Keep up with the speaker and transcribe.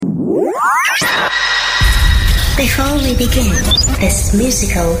Before we begin this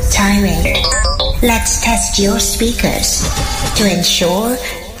musical tirade, let's test your speakers to ensure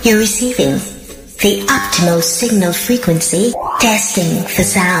you're receiving the optimal signal frequency. Testing for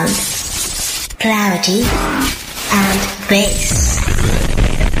sound, clarity, and bass.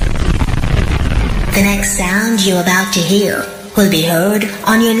 The next sound you're about to hear will be heard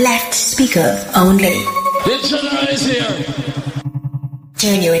on your left speaker only. The general is here.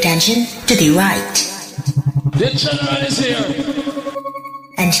 Turn your attention to the right. The general is here.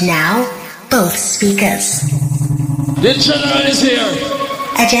 And now, both speakers. The general is here.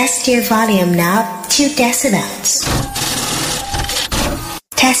 Adjust your volume knob to decibels.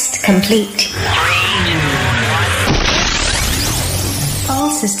 Test complete. All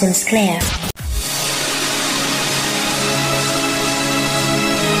systems clear.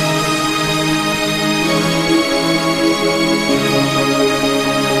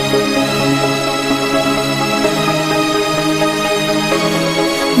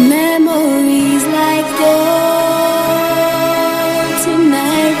 Memories like gold.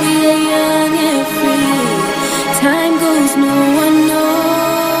 Tonight we are young and free. Time goes, no one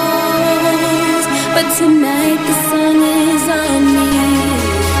knows. But tonight the sun is on me.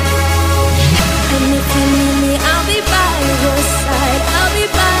 And if you need me, I'll be by your side. I'll be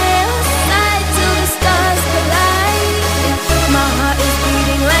by your side till the stars collide. My heart is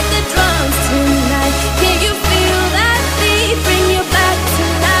beating like the drums tonight. Can you feel that beat? Bring you back to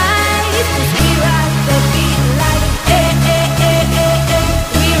life. We rock the beat like eh eh eh eh eh.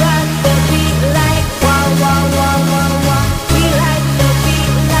 We rock the beat like wah wah wah wah wah. We like the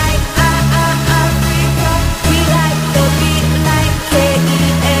beat like ah ah Africa. We like the beat like Kenya.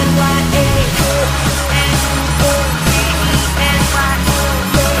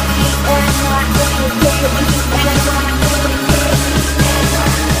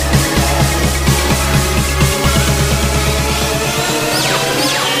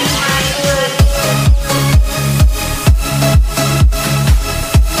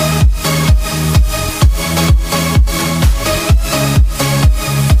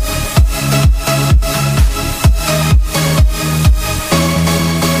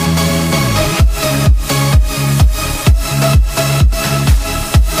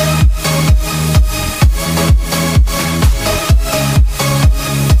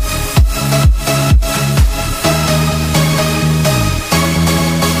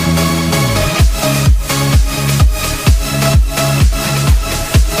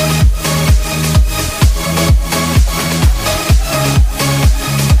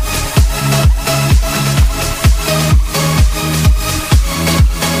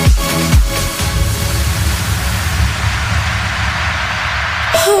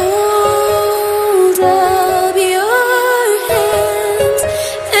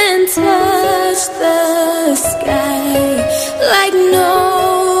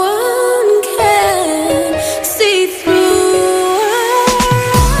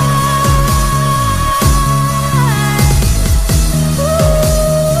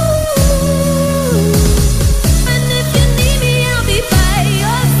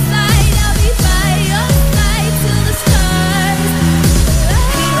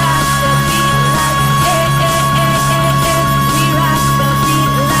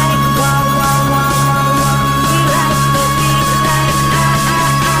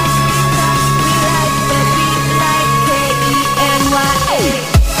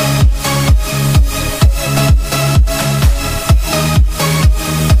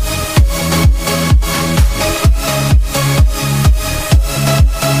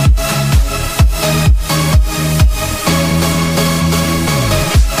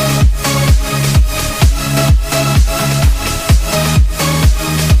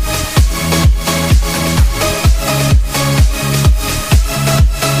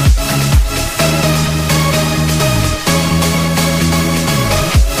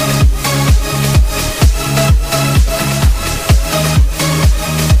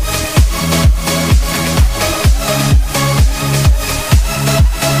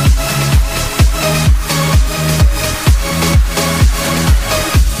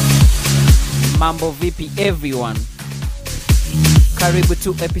 Mambo vipi everyone? Karibu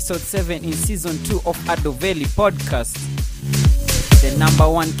to episode 7 in season 2 of Adoveli podcast, the number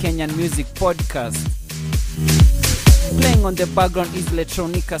 1 Kenyan music podcast. Playing on the background is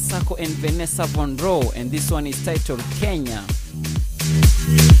Electronica Sako and Vanessa Von Rowe, and this one is titled Kenya.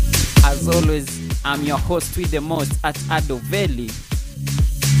 As always, I'm your host with the most at Adoveli,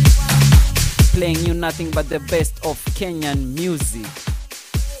 playing you nothing but the best of Kenyan music.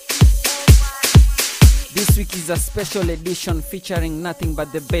 This week is a special edition featuring nothing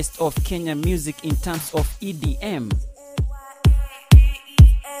but the best of Kenya music in terms of EDM.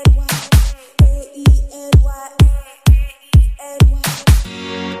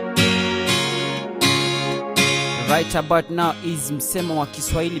 Right about now is Msemo wa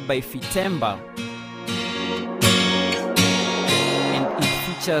Kiswahili by Fitemba, and it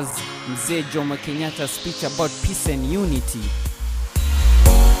features Mzee Jomo Kenyatta's speech about peace and unity.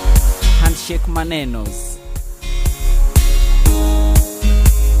 Handshake Manenos.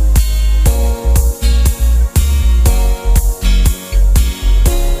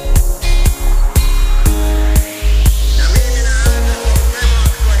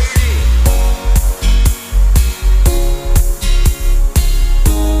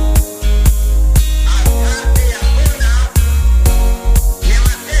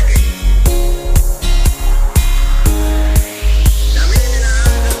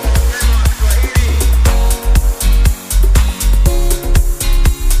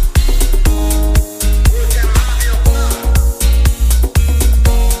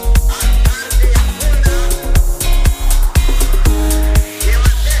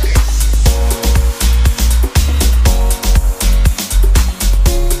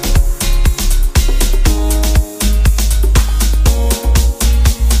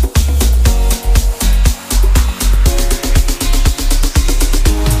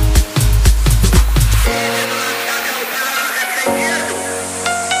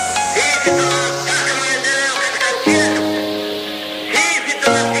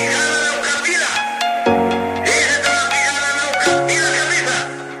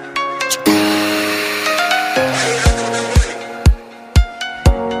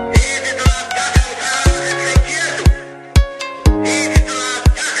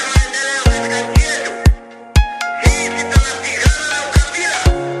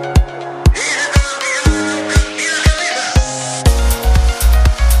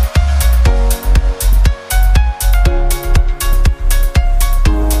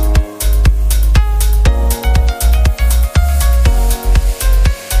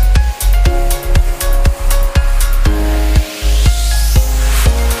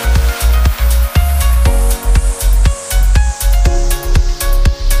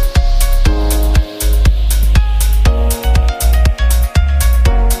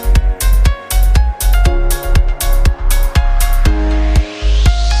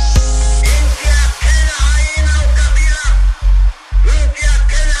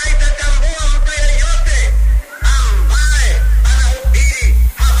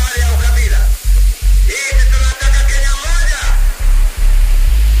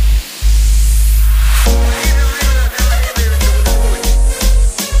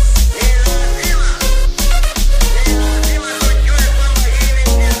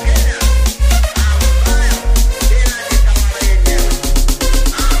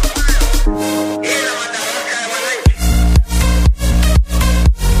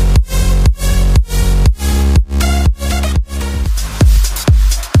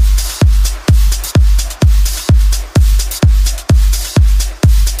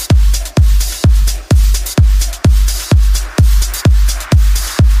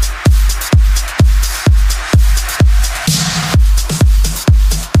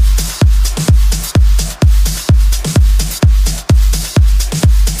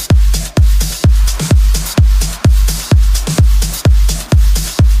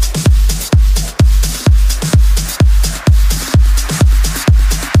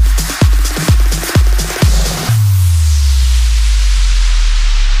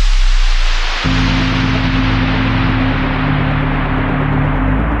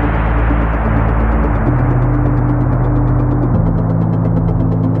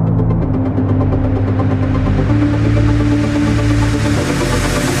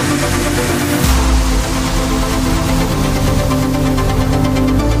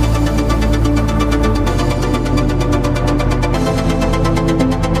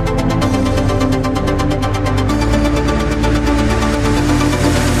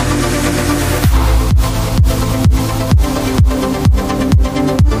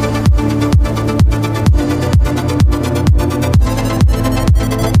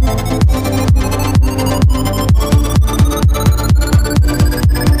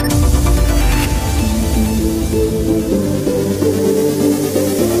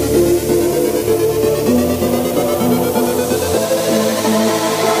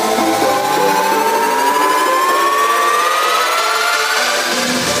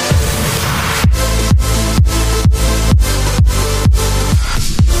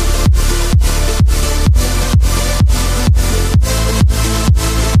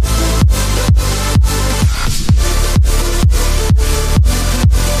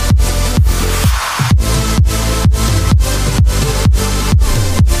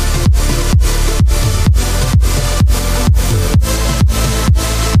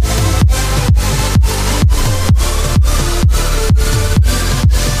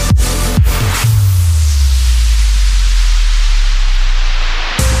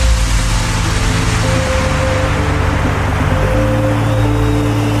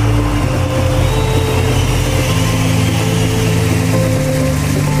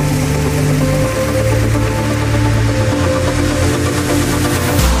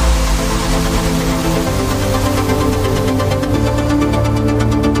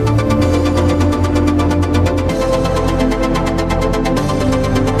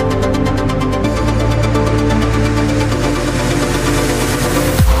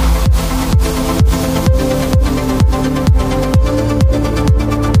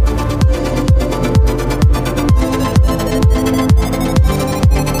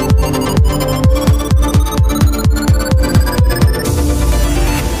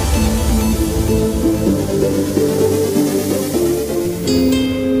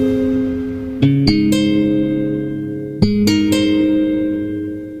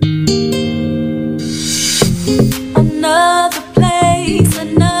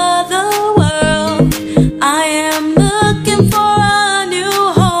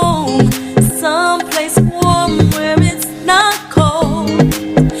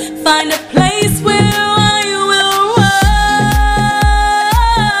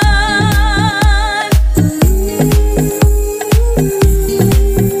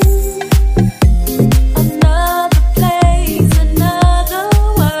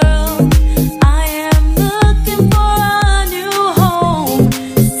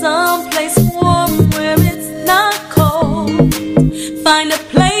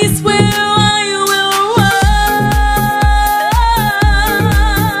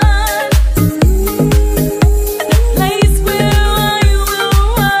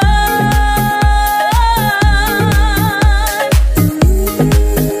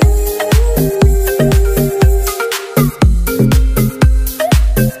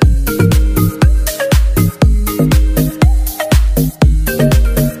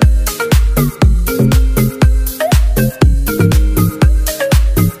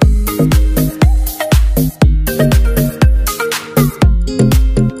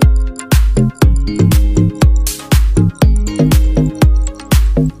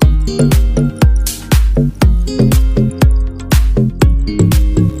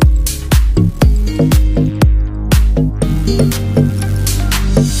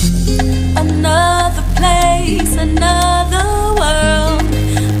 another world.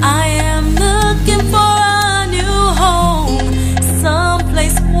 I am looking for a new home,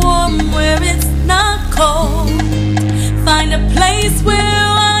 someplace warm where it's not cold. Find a place where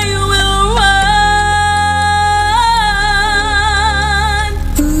I will run.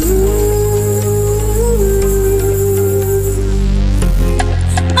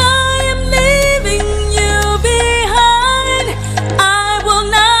 I am leaving you behind. I will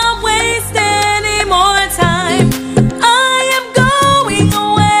not waste any more time. I am going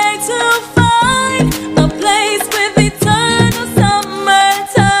away to find a place with eternal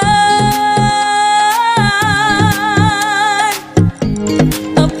summertime.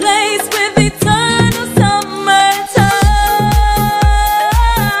 A place with eternal summertime.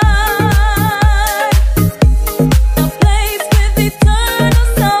 A place with eternal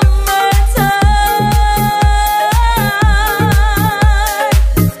summertime.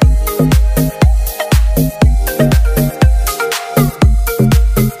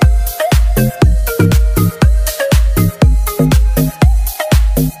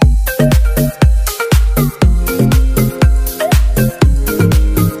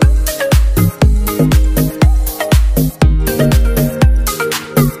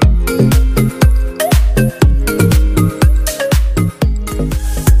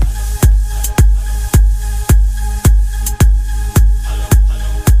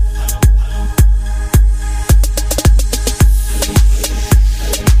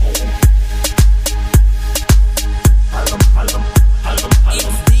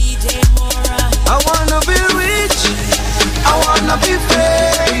 I wanna be rich, I wanna be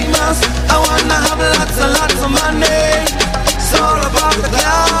famous, I wanna have lots and lots of money. Soar above the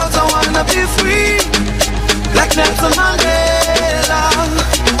clouds, I wanna be free, like Nelson Mandela.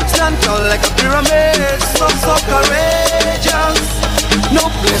 Stand tall like a pyramid, so courageous. No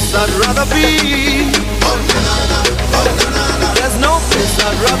place I'd rather be. There's no place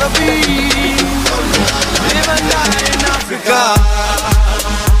I'd rather be. Live and die in Africa.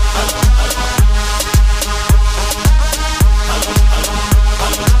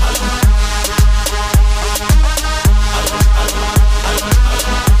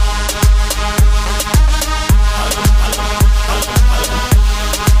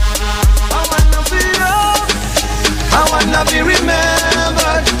 I wanna be loved, I wanna be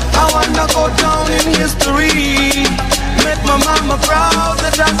remembered, I wanna go down in history. Make my mama proud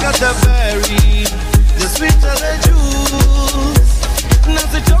that I got the berry, the sweeter the juice.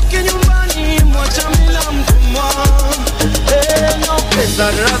 Nasitoke nyumbani, mwacha mila mtumwa. Hey, no place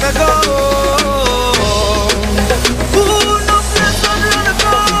I'd rather go. Ooh, no place I'd rather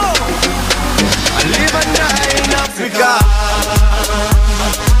go. I live and die in Africa.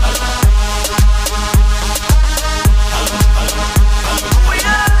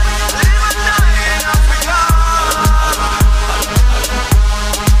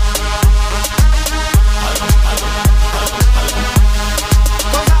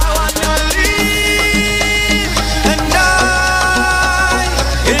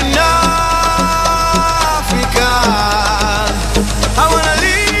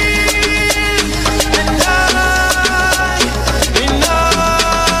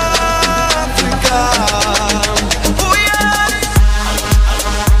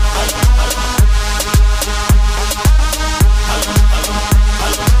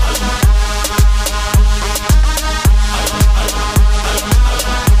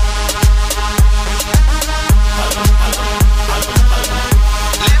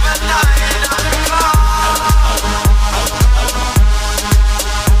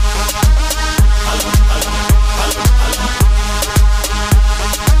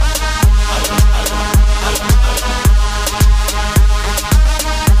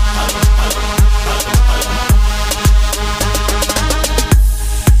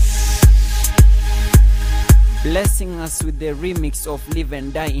 Blessing us with the remix of Live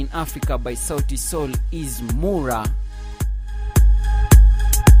and Die in Africa by Sauti Sol is Mura.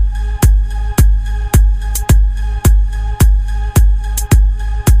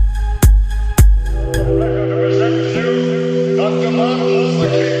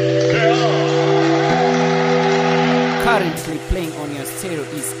 Currently playing on your stereo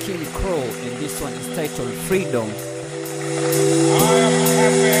is King Crow, and this one is titled Freedom.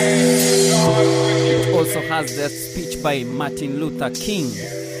 It also has that speech by Martin Luther King.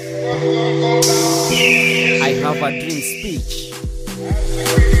 I have a dream speech.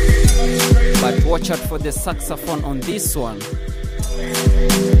 But watch out for the saxophone on this one.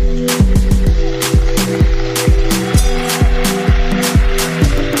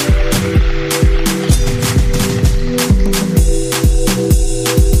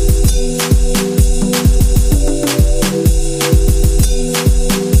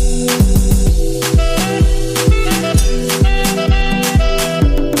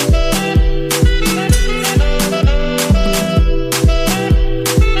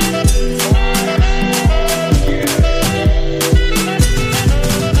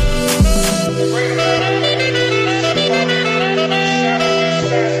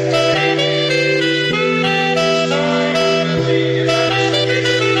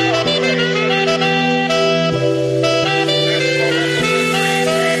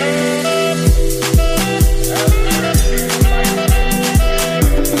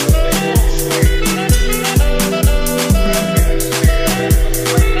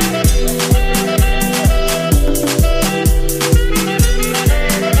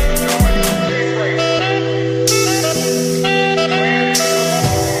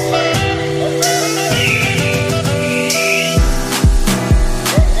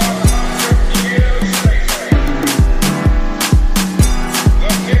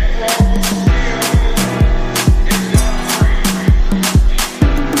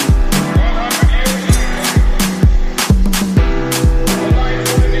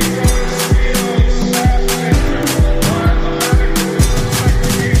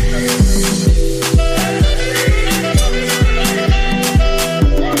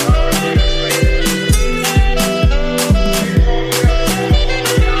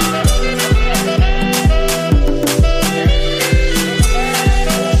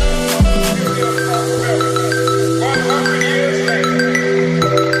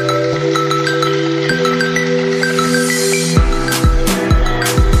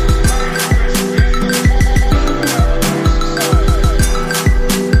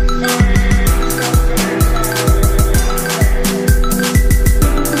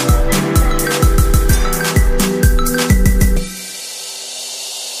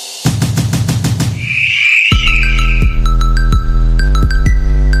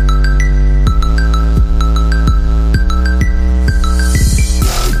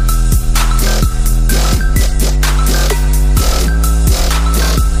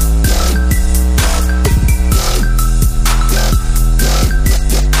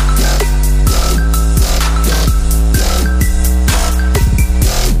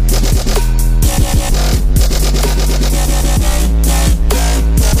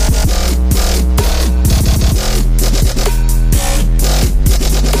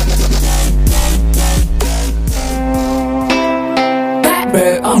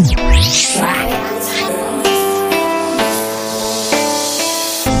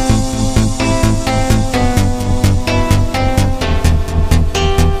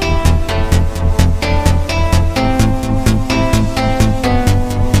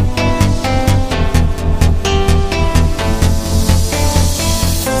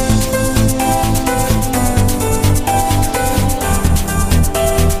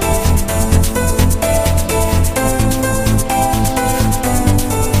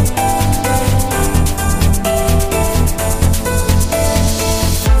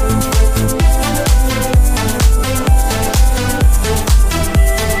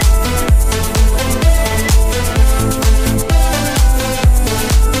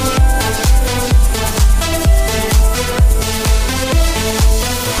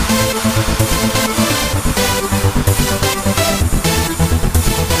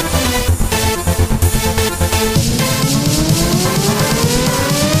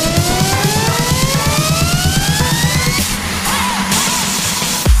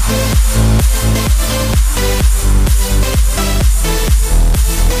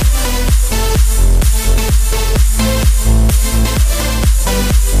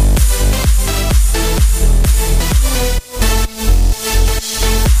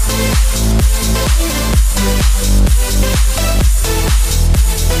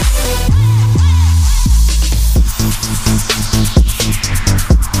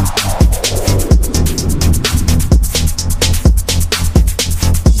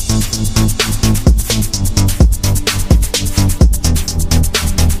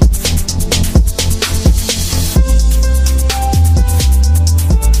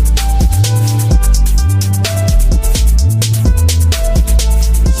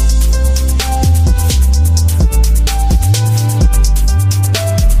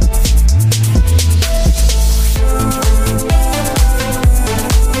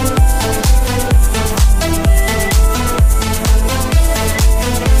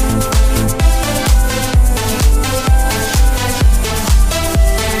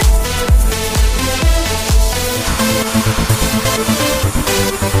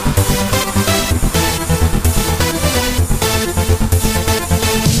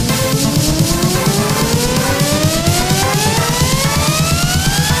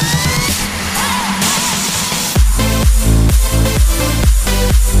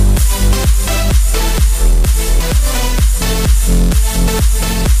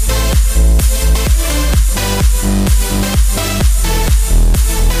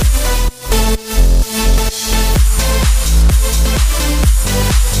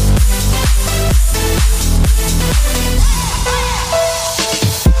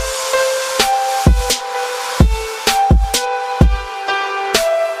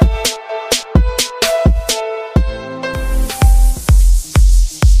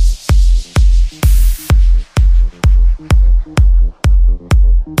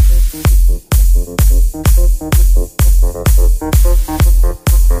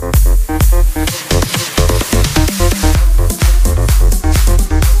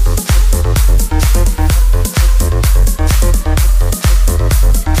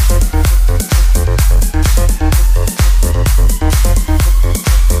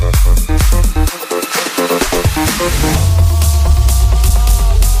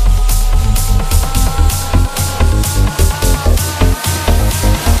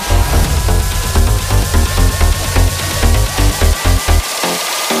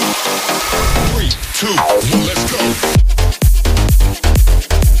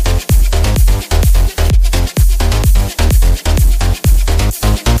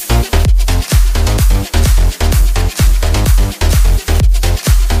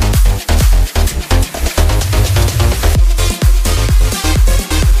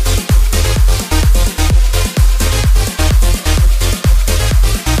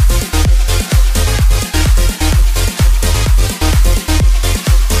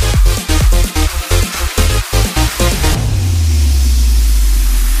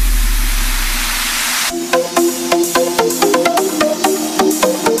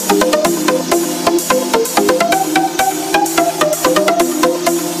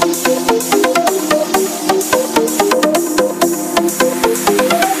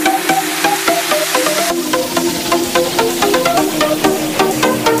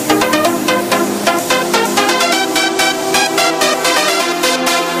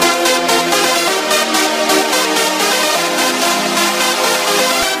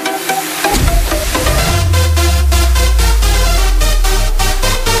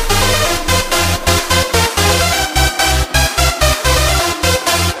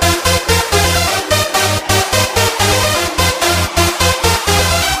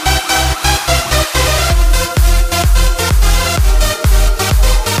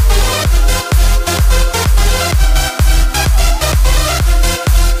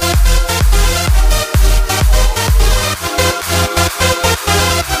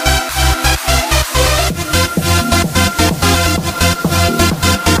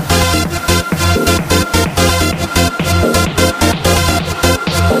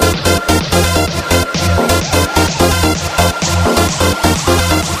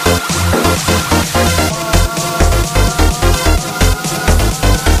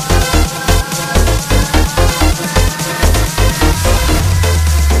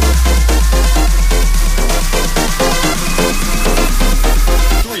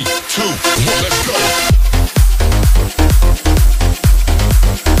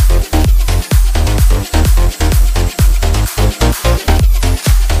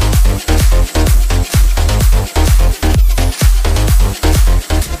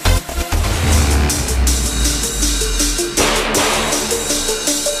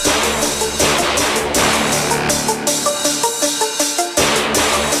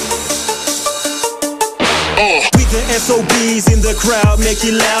 SOBs in the crowd, make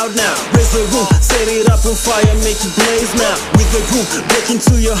it loud now. Raise the roof, set it up on fire, make it blaze now. With the group, break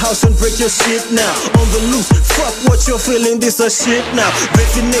into your house and break your shit now. On the loose, fuck what you're feeling, this a shit now.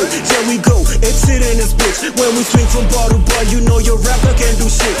 Breaking it, yeah we go, exit in this bitch. When we swing from bar to bar, you know your rapper can do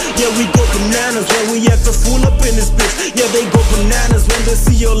shit. Yeah we go bananas when we act the fool up in this bitch. Yeah they go bananas when they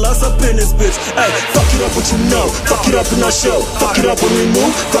see your loss up in this bitch. Hey, fuck it up what you know, fuck it up in our show. Fuck it up when we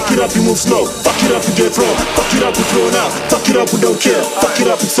move, fuck it up you move slow. Fuck it up you get thrown, fuck it up we thrown out. Fuck it up we don't care, fuck it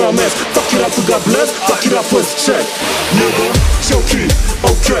up it's our mess. Fuck it up we got blood, fuck it up with check. Nigga, Joki,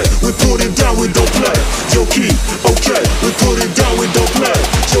 okay, we put it down, we don't play. Joki, okay, we put it down, we don't play.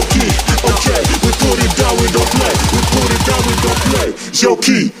 Joki, okay, we put it down, we don't play. We put it down, we don't play.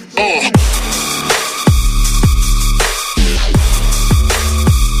 Joki,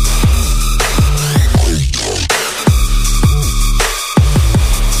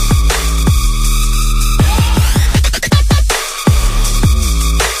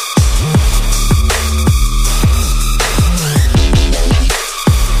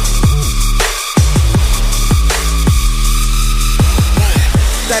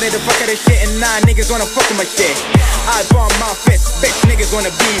 Started to fuck at this shit and nah, niggas wanna fuck with my shit. I bomb my fist, bitch, niggas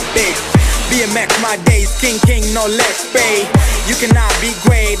wanna be big. BMX my days, king, no less pay. You cannot be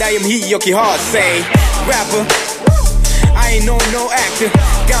great, I am he, Yoki hard say. Rapper, I ain't no actor.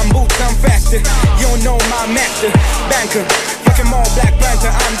 Gun boots, I'm faster. You don't know my master. Banker, fucking more Black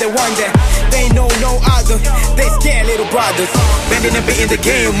Panther, I'm the one that they know no other. They scare little brothers. Bending and beating the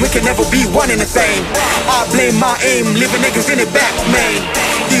game, we can never be one and the same. I blame my aim, leaving niggas in the back, man.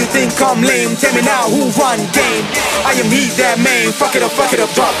 Do you think I'm lame? Tell me now who run game. I am he that main. Fuck it up,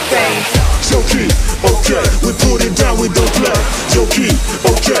 drop things. Joki, okay, we put it down, we don't play. Joki,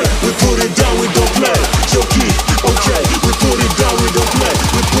 okay, we put it down, we don't play. Joki, okay, we put it down, we don't play.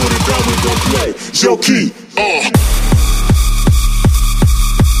 We put it down, we don't play. Joki,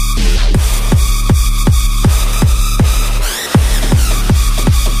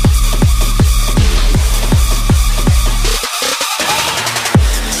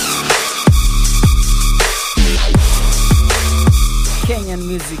 Kenyan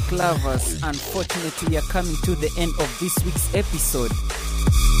music lovers, unfortunately we are coming to the end of this week's episode.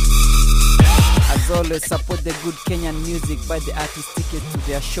 As always, support the good Kenyan music, buy the artist tickets to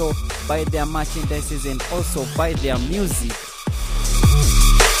their show, buy their merchandises and also buy their music.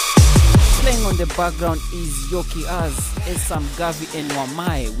 Playing on the background is Yoki Az, Esam Gavi and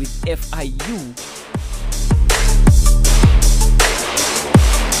Wamai with FIU.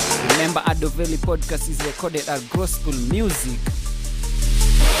 Remember, Adoveli Podcast is recorded at Gospel Music.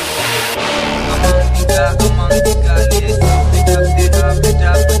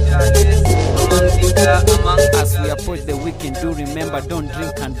 As we approach the weekend, do remember, don't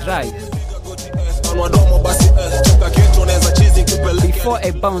drink and drive. Before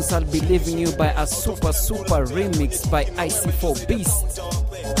I bounce, I'll be leaving you by a super remix by IC4 Beast.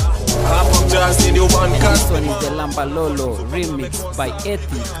 This one is the Lambalolo remix by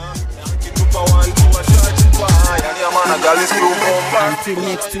Ethic. Until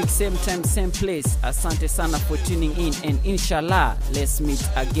next week, same time, same place. Asante sana for tuning in, and inshallah, let's meet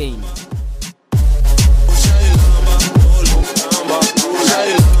again.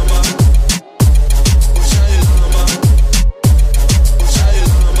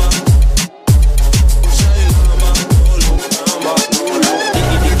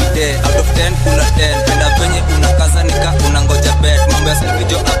 Out of 10 kuna 10 penda venye unakaza nika unangoja bet mambo ya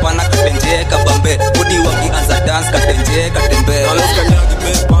selfie hapana katenje kabambe budi wakianza dance katenje katembe let's kanyagi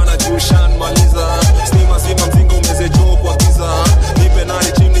bet bana jushan maliza stima mzinga umeze joke kwa giza nipe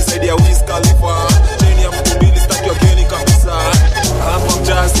nani chimni zaidi ya Wiz Khalifa cheni ya mtu mbili staki wakeni kabisa hapa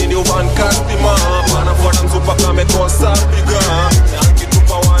mjasi ni one customer pana fuata mzupa kame kosa piga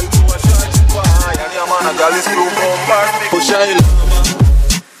akitupa 1 2 ashajipa yani amana galis crew bombastic ushaila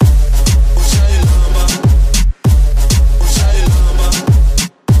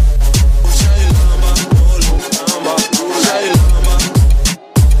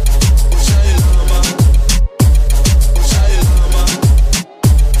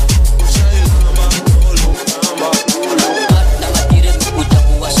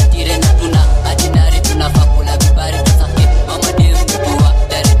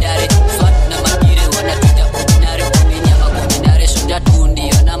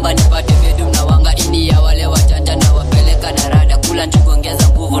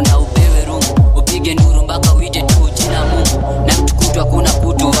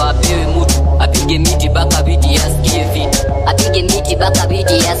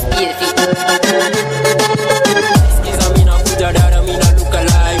Skiza mina kuja dada mina look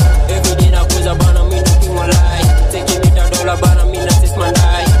alive. Every day na kuza bana mina king alive. Take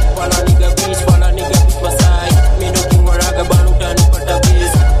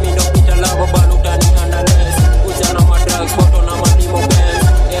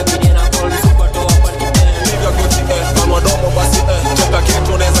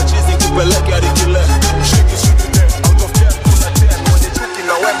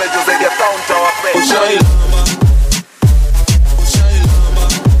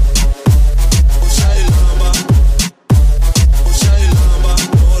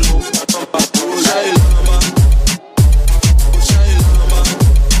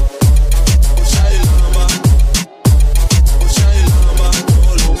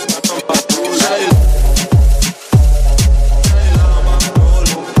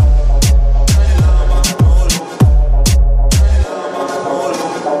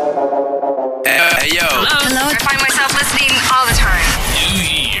Hello? I find myself listening all the time. New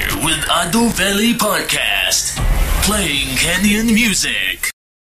Year with Ado Valley Podcast. Playing Kenyan music.